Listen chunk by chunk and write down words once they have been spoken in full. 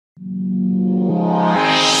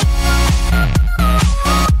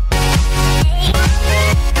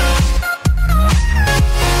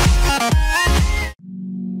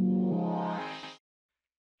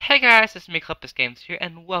guys, it's me, Clubus Games here,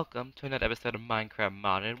 and welcome to another episode of Minecraft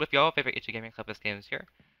Modded with your favorite YouTube gaming Clubus Games here.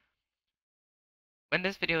 When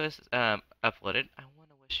this video is uploaded, I want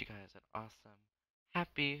to wish you guys an awesome,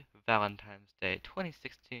 happy Valentine's Day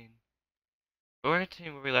 2016. We're going to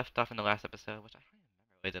continue where we left off in the last episode, which I don't even remember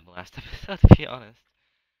what we did in the last episode, to be honest.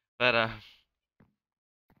 But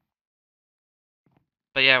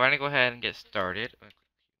yeah, we're going to go ahead and get started.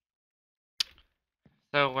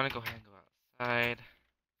 So, we're going to go ahead and go outside.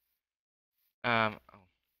 Oh,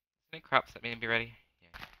 any crops that may be ready? Yeah.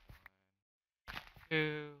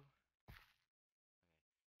 2.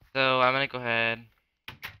 So, I'm going to go ahead.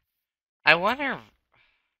 I wonder.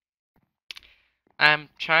 I'm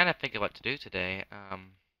trying to think of what to do today.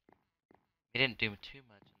 We didn't do too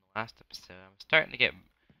much in the last episode. I'm starting to get.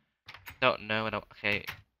 Don't know. Okay,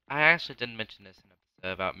 I actually didn't mention this in an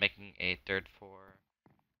episode about making a third floor,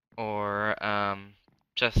 or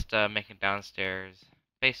just making downstairs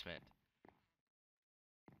basement.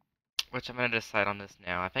 Which I'm gonna decide on this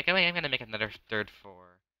now. I think I am gonna make another third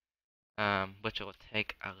floor, which will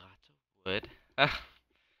take a lot of wood. It's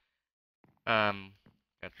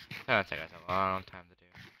gonna take us a long time to do.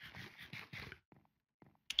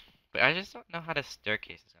 But I just don't know how the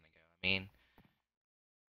staircase is gonna go. I mean,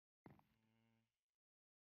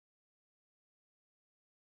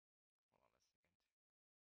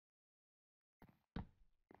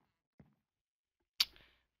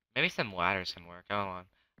 maybe some ladders can work. Hold on.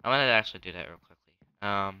 I'm gonna actually do that real quickly.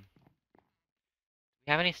 Do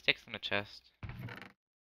we have any sticks in the chest?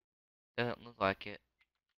 Doesn't look like it.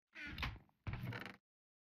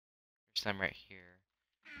 There's some right here.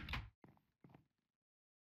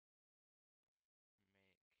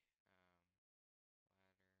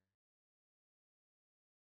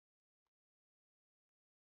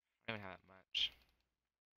 I don't even have that much.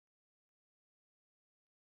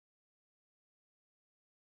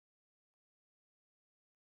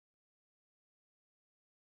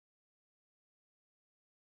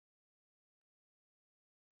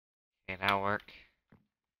 Okay, that'll work.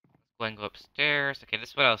 Let's go and go upstairs. Okay, this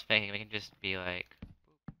is what I was thinking. We can just be like.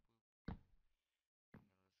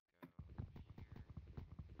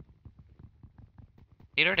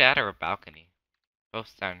 Either that or a balcony. Both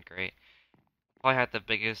sound great. Probably have the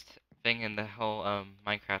biggest thing in the whole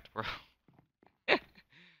Minecraft world.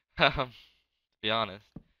 To be honest.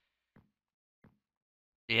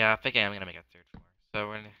 Yeah, I think I'm gonna make a third floor. So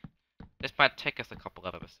we're gonna. This might take us a couple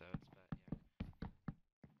of episodes, but yeah.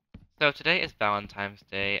 So today is Valentine's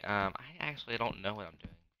Day. I actually don't know what I'm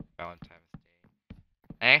doing for Valentine's Day.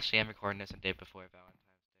 I actually am recording this a day before Valentine's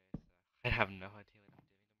Day, so I have no idea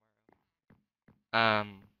what I'm doing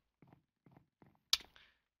tomorrow.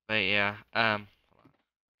 But yeah, hold on.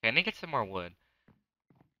 Okay, I need to get some more wood.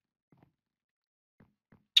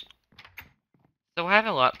 So I have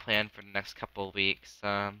a lot planned for the next couple of weeks.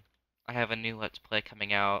 I have a new Let's Play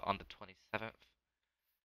coming out on the 27th,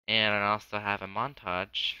 and I also have a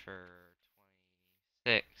montage for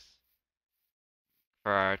 26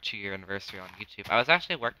 for our 2-year anniversary on YouTube. I was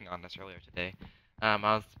actually working on this earlier today.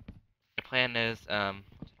 The plan is,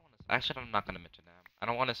 actually, I'm not going to mention that. I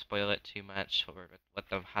don't want to spoil it too much or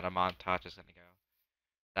how the montage is going to go.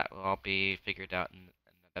 That will all be figured out in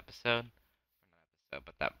that episode. Or not episode,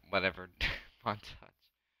 but that whatever montage.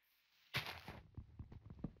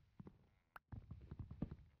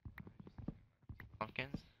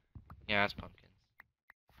 Pumpkins? Yeah, it's pumpkins.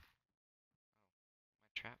 Am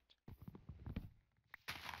I trapped?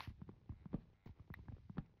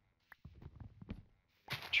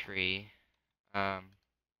 Tree. Um.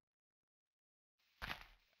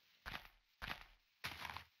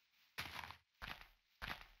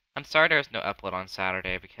 I'm sorry there was no upload on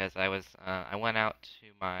Saturday because I went out to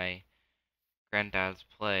my granddad's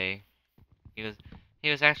play. He was he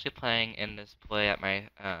was actually playing in this play at my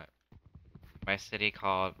city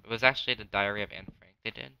called, it was actually the Diary of Anne Frank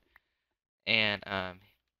they did. And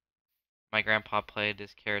my grandpa played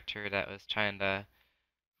this character that was trying to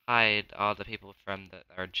hide all the people from that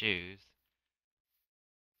are Jews.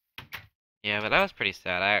 Yeah, but that was pretty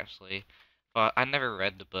sad. Well, I never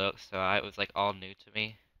read the book, so it was like all new to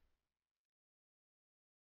me.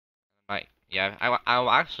 Like, yeah, I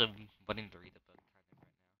actually wanting to read the book kind of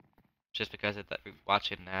right now, just because of that,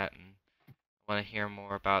 watching that, and I want to hear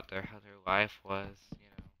more about how their life was, you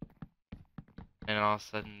know. And all of a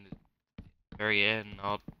sudden, at the very end,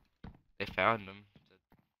 all they found them, the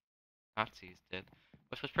Nazis did,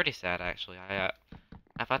 which was pretty sad actually. I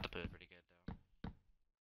thought the book was pretty good though.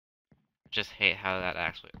 I just hate how that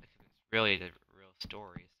actually, because it's really the real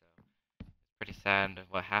story, so it's pretty sad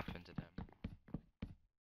what happened to them.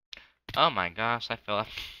 Oh my gosh, I fell off.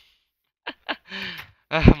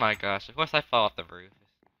 Oh my gosh, of course I fall off the roof.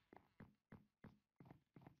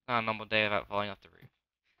 It's not a normal day without falling off the roof.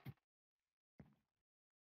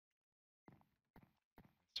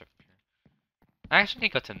 Start from here. I actually need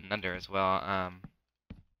to go to Nether as well. Need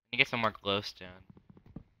to get some more glowstone.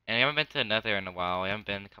 And we haven't been to Nether in a while. We haven't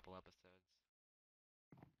been in a couple episodes.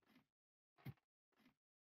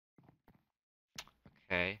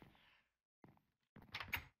 Okay.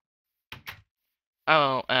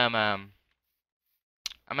 Oh, I'm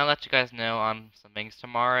gonna let you guys know on some things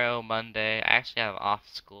tomorrow, Monday. I actually have off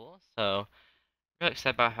school, so really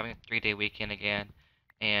excited about having a 3-day weekend again.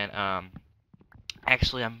 And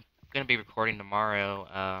actually, I'm gonna be recording tomorrow.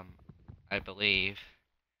 I believe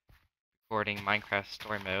recording Minecraft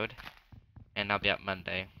Story Mode, and I'll be up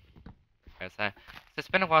Monday. Because it's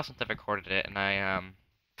been a while since I've recorded it, and I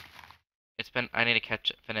need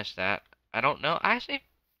to finish that. I don't know. I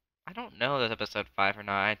don't know if it's episode 5 or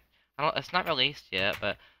not. I don't. It's not released yet,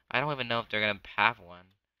 but I don't even know if they're gonna have one.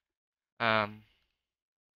 Um.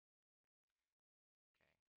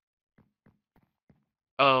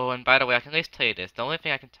 Oh, and by the way, I can at least tell you this. The only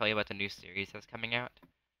thing I can tell you about the new series that's coming out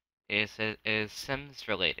is it is Sims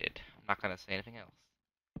related. I'm not gonna say anything else.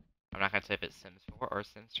 I'm not gonna say if it's Sims 4 or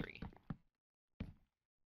Sims 3,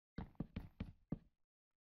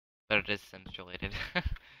 but it is Sims related.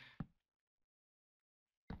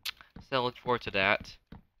 So look forward to that.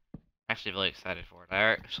 Actually, really excited for it. I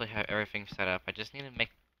actually have everything set up. I just need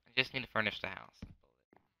to furnish the house.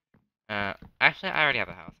 Actually, I already have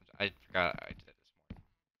a house. I forgot I did it this morning.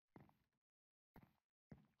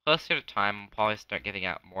 Closer to time, I'll probably start giving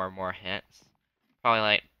out more and more hints. Probably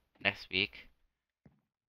like next week.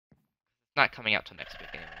 It's not coming out till next week,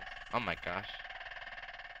 anyways. Oh my gosh,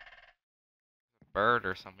 bird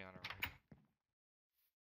or something on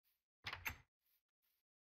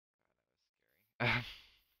our roof.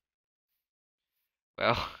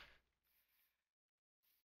 Well,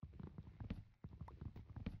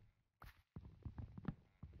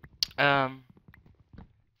 um,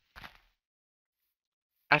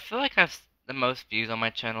 I feel like the most views on my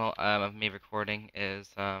channel of me recording is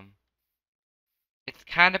it's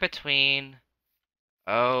kind of between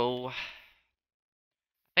I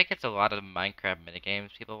think it's a lot of Minecraft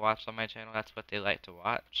minigames people watch on my channel. That's what they like to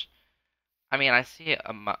watch. I mean, I see it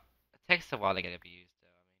it takes a while to get views though.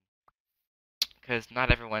 I mean, because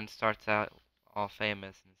not everyone starts out all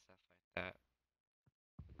famous and stuff like that.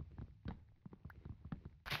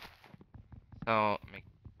 So let me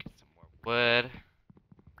get some more wood.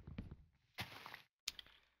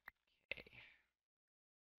 Okay,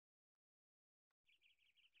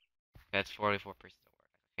 that's 44% work.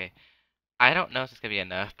 Okay, I don't know if it's gonna be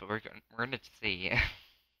enough, but we're gonna see.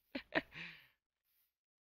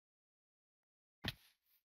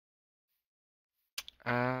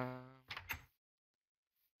 um,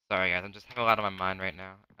 sorry guys, I'm just having a lot on my mind right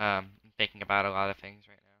now. I'm thinking about a lot of things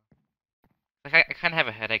right now. Like I kind of have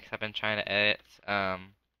a headache 'cause I've been trying to edit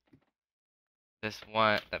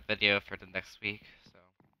that video for the next week, so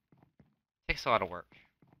it takes a lot of work.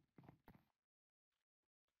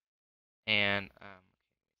 And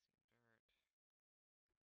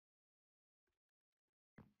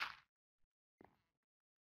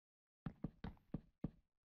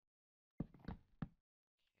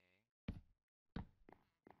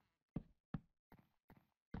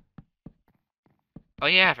oh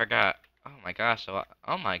yeah, I forgot. Oh my gosh,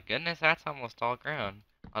 oh my goodness, that's almost all grown.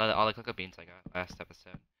 All the cocoa beans I got last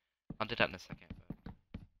episode. I'll do that in a second. But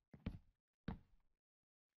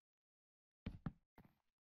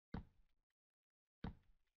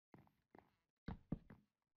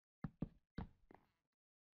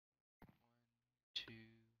 2,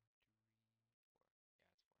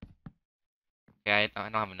 yeah, I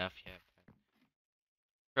don't have enough yet.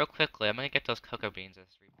 But real quickly, I'm gonna get those cocoa beans and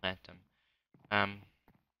just replant them. Oh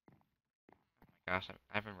my gosh,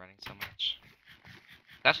 I've been running so much.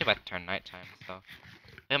 It's actually about to turn nighttime, so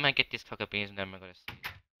I'm gonna get these cocoa beans and then I'm gonna go to sleep.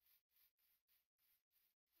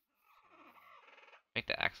 Make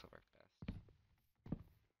the axle work best.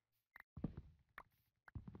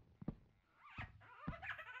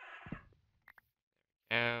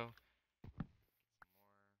 Go.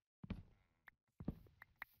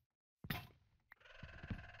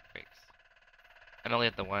 Breaks. I'm gonna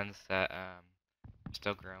leave the ones that are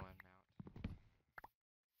still growing out.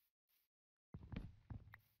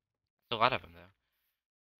 There's a lot of them though.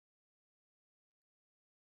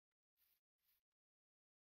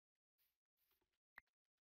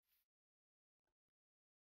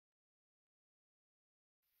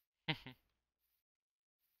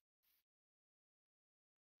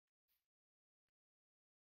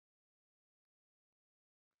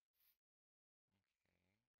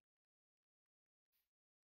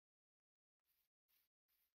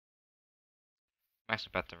 I'm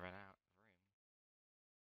actually about to run out of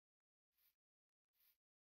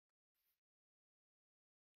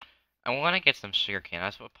room. I want to get some sugarcane.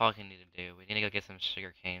 That's what Paul can need to do. We need to go get some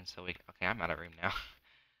sugarcane so we. Okay, I'm out of room now.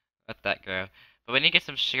 Let that go. But we need to get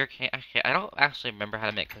some sugarcane. Okay, I don't actually remember how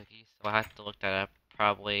to make cookies, so I'll have to look that up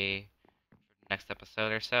probably for the next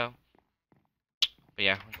episode or so. But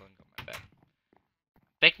yeah, I'm going to go to my bed.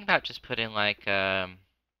 Thinking about just putting like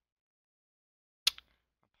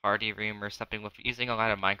party room or something with using a lot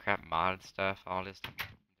of Minecraft mod stuff, all this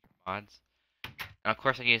mods. And of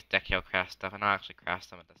course I use Decio craft stuff, and I'll actually craft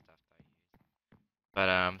some of the stuff that I use.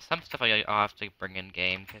 But some stuff I'll have to bring in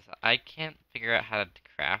game, because I can't figure out how to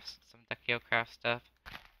craft some Decio craft stuff.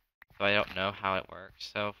 So I don't know how it works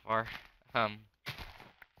so far. Um,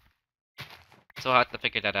 so I'll have to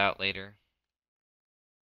figure that out later.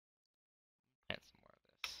 Plant some more of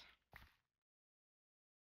this.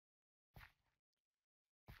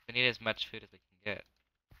 We need as much food as we can get.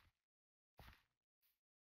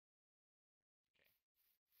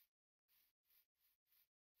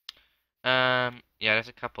 Yeah, there's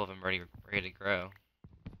a couple of them ready to grow.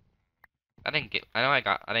 I didn't get. I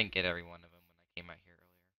didn't get every one of them when I came out here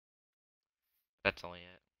earlier. That's only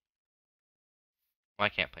it. Well, I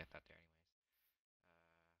can't plant that there anyways.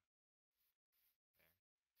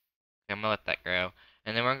 Okay, I'm gonna let that grow,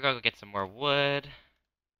 and then we're gonna go get some more wood.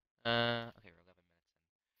 Okay, we're 11 minutes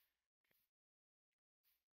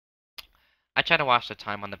in. I try to watch the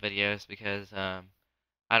time on the videos because I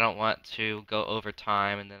don't want to go over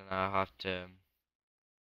time, and then I'll have to,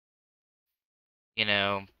 you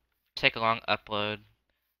know, take a long upload.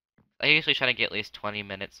 I usually try to get at least 20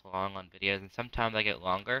 minutes long on videos, and sometimes I get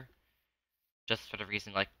longer, just for the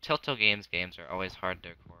reason like Telltale games are always hard to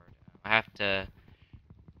record. I have to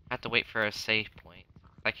wait for a save point.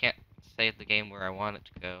 I can't save the game where I want it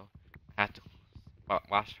to go. I have to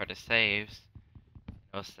watch for the saves.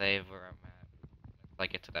 It'll save where I'm at until I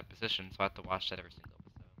get to that position, so I have to watch that every single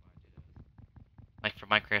episode when I do those. Like for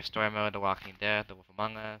Minecraft Story Mode, The Walking Dead, The Wolf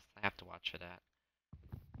Among Us, I have to watch for that.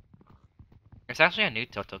 There's actually a new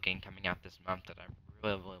Telltale game coming out this month that I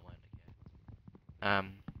really wanted to get.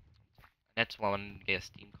 That's why I wanted to get a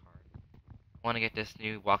Steam card. I want to get this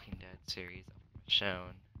new Walking Dead series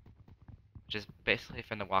shown, which is basically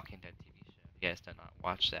from the Walking Dead TV show. If you guys did not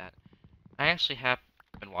watch that, I actually have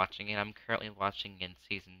been watching it. I'm currently watching in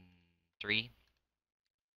season 3.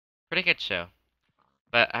 Pretty good show,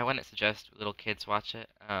 but I wouldn't suggest little kids watch it.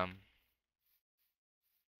 It's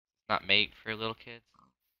not made for little kids.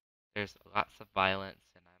 There's lots of violence,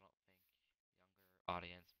 and I don't think younger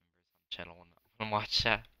audience members on the channel will not want to watch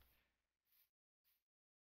that.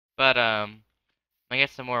 But I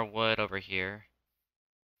get some more wood over here.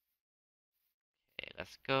 Okay,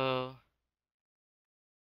 let's go.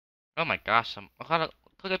 Oh my gosh, a lot of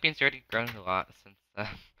coconut beans already grown a lot since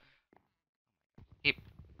keep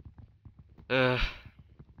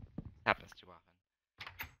happens too often.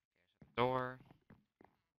 Okay, there's a door.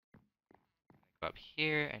 Go up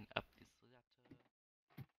here and up this little.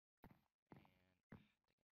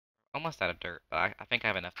 Almost out of dirt, but I think I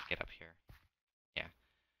have enough to get up here. Yeah.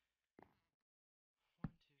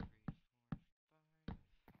 1, 2, 3,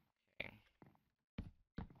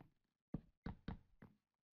 4, 5.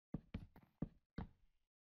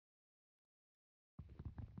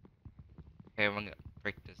 Okay. Okay, I'm gonna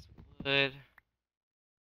break this wood.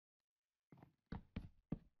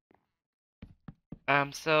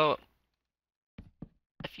 So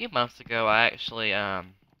a few months ago, I actually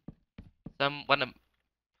one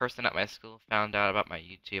person at my school found out about my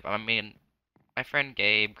YouTube. I mean, my friend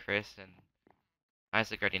Gabe, Chris, and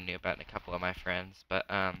Isaac already knew about it, and a couple of my friends, but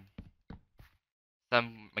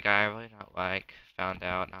some guy I really don't like found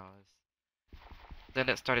out, and then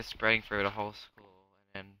it started spreading through the whole school,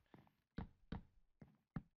 and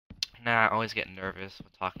now I always get nervous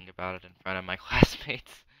with talking about it in front of my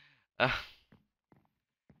classmates. Uh,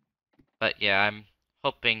 but yeah, I'm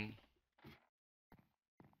hoping.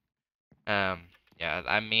 Yeah,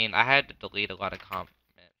 I mean, I had to delete a lot of comments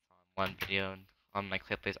on one video on my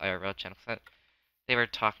Clayplays IRL channel because they were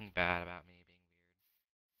talking bad about me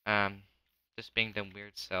being weird. Just being them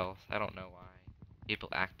weird self. I don't know why people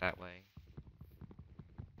act that way.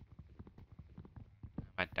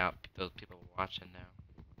 I doubt those people are watching now.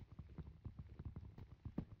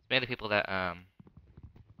 It's mainly people that, I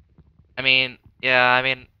mean, yeah, I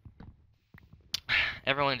mean,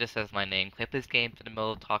 everyone just says my name. Clip this game in the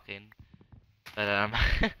middle of talking. But,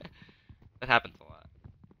 that happens a lot.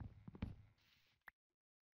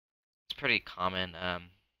 It's pretty common, I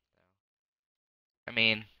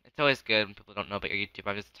mean, it's always good when people don't know about your YouTube.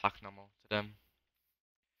 I just talk normal to them.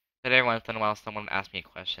 But every once in a while, someone asks me a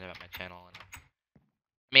question about my channel, and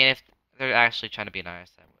I mean, if they're actually trying to be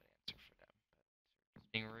nice, I would answer for them. But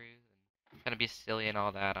just being rude and trying to be silly and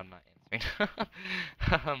all that, I'm not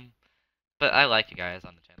answering. But I like you guys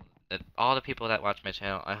on the channel. All the people that watch my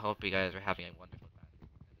channel, I hope you guys are having a wonderful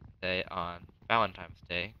day on Valentine's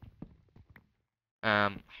Day. I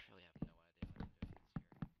really have no idea what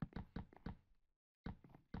I'm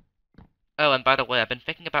doing this year. Oh, and by the way, I've been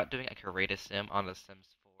thinking about doing a creative sim on The Sims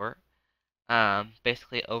 4.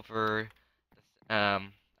 Basically over,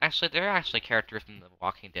 actually, there are actually characters from the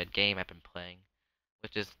Walking Dead game I've been playing,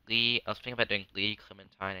 which is Lee. I was thinking about doing Lee,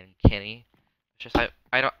 Clementine, and Kenny. It's just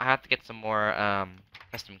I have to get some more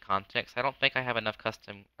custom context. I don't think I have enough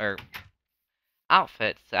custom or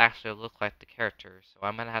outfits to actually look like the characters, so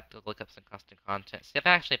I'm gonna have to look up some custom content. See if I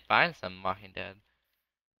actually find some Walking Dead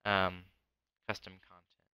um custom content.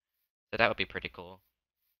 So that would be pretty cool.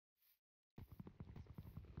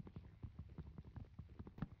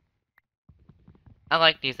 I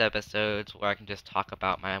like these episodes where I can just talk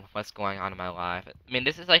about my what's going on in my life. I mean,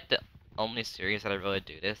 this is like the only series that I really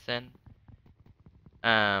do this in.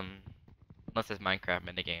 Um, unless it's Minecraft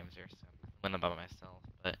minigames or something when I'm by myself.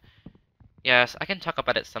 But yes, I can talk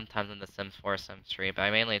about it sometimes in the Sims 4, Sims 3, but I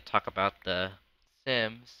mainly talk about the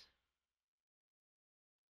Sims.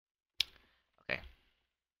 Okay.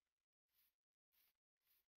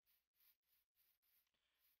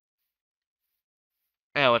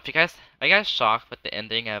 Oh, if you guys, are you guys shocked with the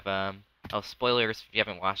ending of oh, spoilers if you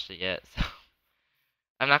haven't watched it yet. So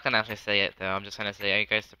I'm not gonna actually say it though. I'm just gonna say, are you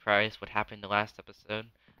guys surprised what happened in the last episode?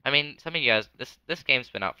 I mean, some of you guys, this game's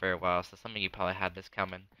been out for a while, so some of you probably had this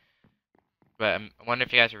coming. But I wonder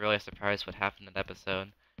if you guys are really surprised what happened in the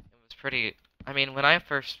episode. It was pretty. I mean, when I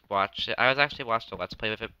first watched it, I was actually watched a Let's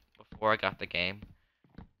Play with it before I got the game,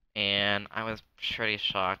 and I was pretty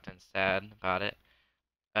shocked and sad about it.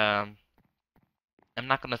 Um, I'm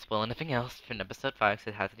not gonna spoil anything else from episode 5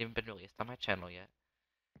 because it hasn't even been released on my channel yet.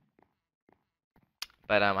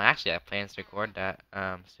 But I actually have plans to record that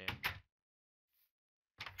soon.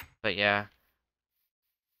 But yeah.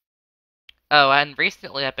 Oh, and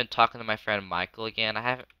recently I've been talking to my friend Michael again.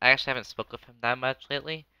 I actually haven't spoken with him that much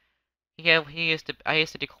lately. I used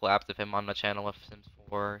to do collabs with him on the channel with Sims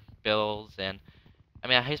 4 builds, and I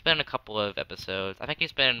mean he's been in a couple of episodes. I think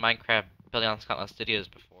he's been in Minecraft Building on Scotland Studios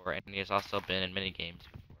before, and he's also been in mini games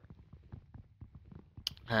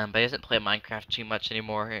before. But he doesn't play Minecraft too much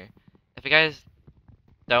anymore. If you guys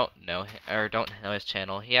don't know him, or don't know his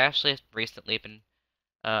channel, he actually has recently been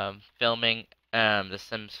filming The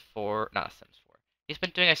Sims 4, not Sims 4. He's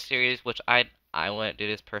been doing a series which I wouldn't do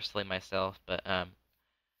this personally myself, but I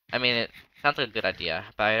mean it sounds like a good idea,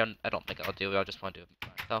 but I don't think I'll do it. I just want to do it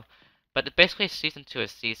myself. But it's basically season 2 of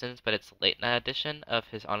Seasons, but it's a late night edition of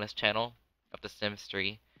his on his channel of The Sims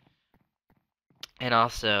 3. And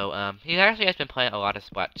also, he actually has been playing a lot of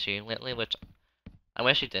Splatoon lately, which I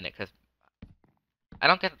wish he didn't, because I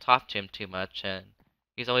don't get to talk to him too much, and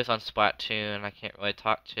he's always on Splatoon. I can't really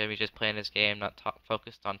talk to him. He's just playing his game, not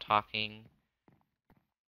focused on talking.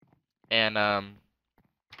 And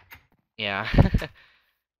yeah, I feel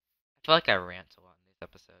like I rant a lot in these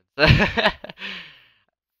episodes.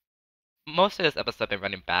 Most of this episode I've been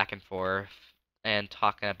running back and forth and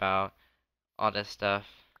talking about all this stuff.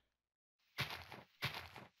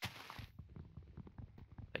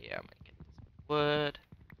 But yeah, I'm gonna get this wood.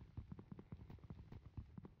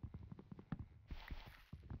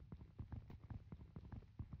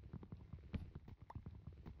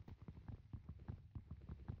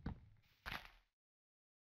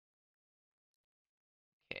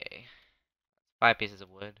 Okay, 5 pieces of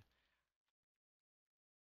wood.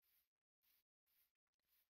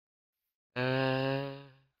 Uh,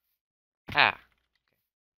 ah.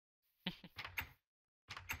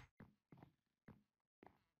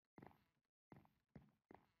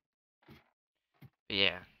 But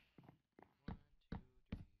yeah.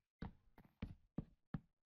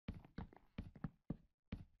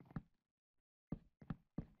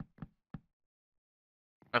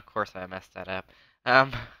 Of course I messed that up.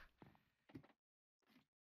 Um,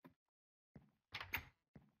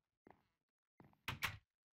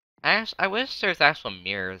 I wish there's actual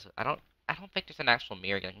mirrors. I don't think there's an actual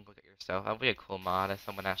mirror you can look at yourself. That would be a cool mod if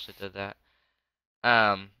someone actually did that.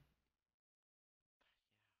 Um,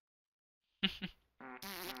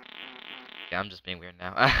 yeah, I'm just being weird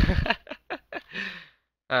now.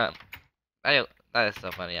 um, I that is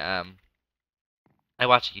so funny. I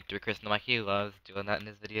watch YouTuber Chris and like he loves doing that in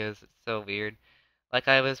his videos. It's so weird. Like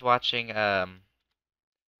I was watching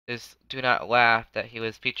this Do Not Laugh that he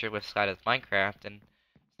was featured with Skydo's Minecraft, and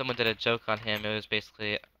someone did a joke on him. It was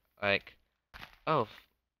basically like, oh,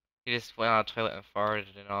 he just went on a toilet and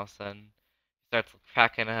farted, and all of a sudden starts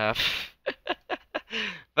cracking up.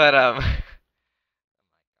 But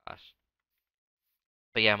gosh.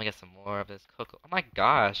 But yeah, I'm gonna get some more of this cocoa. Oh my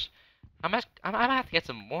gosh, how much? I'm gonna have to get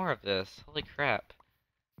some more of this. Holy crap!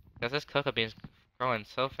 Because this cocoa bean's growing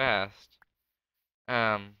so fast.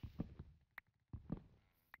 Um,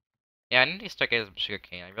 yeah, I need to start getting some sugar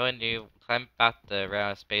cane. I really do. I'm about to run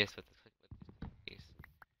out of space with the cookies.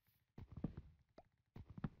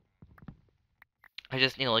 I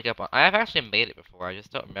just need to look up on. I've actually made it before. I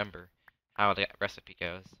just don't remember how the recipe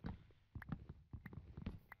goes.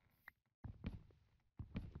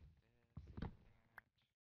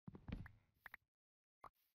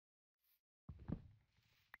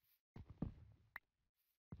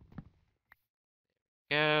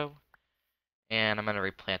 Go. And I'm gonna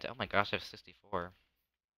replant it. Oh my gosh, I have 64.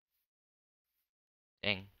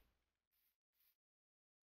 Dang.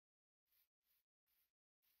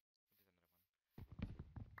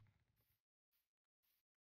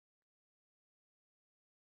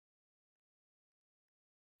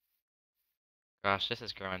 Gosh, this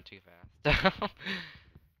is growing too fast.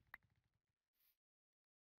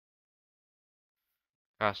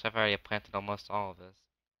 Gosh, I've already planted almost all of this.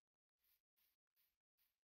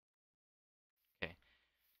 Okay.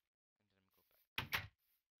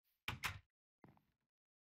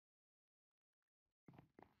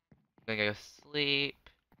 I'm gonna go sleep.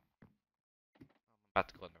 I'm about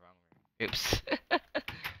to go in the wrong room. Oops.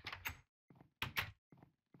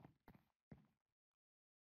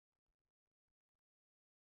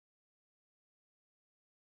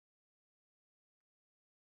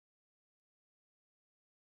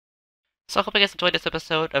 So I hope you guys enjoyed this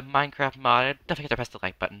episode of Minecraft Modded. Don't forget to press the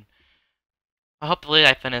like button. Hopefully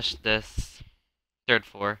I finished this third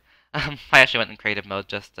floor. I actually went in creative mode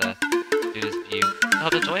just to do this view. I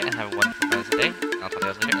hope you enjoy it and have a wonderful rest of the day. And I'll talk to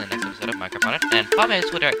you guys later in the next episode of Minecraft Modded. And follow me on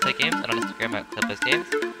Twitter at ClayGames and on Instagram at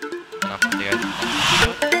ClipBizGames. And I'll talk to you guys in the next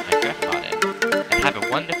episode of Minecraft Modded. And have a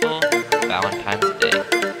wonderful Valentine's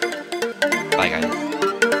Day. Bye guys.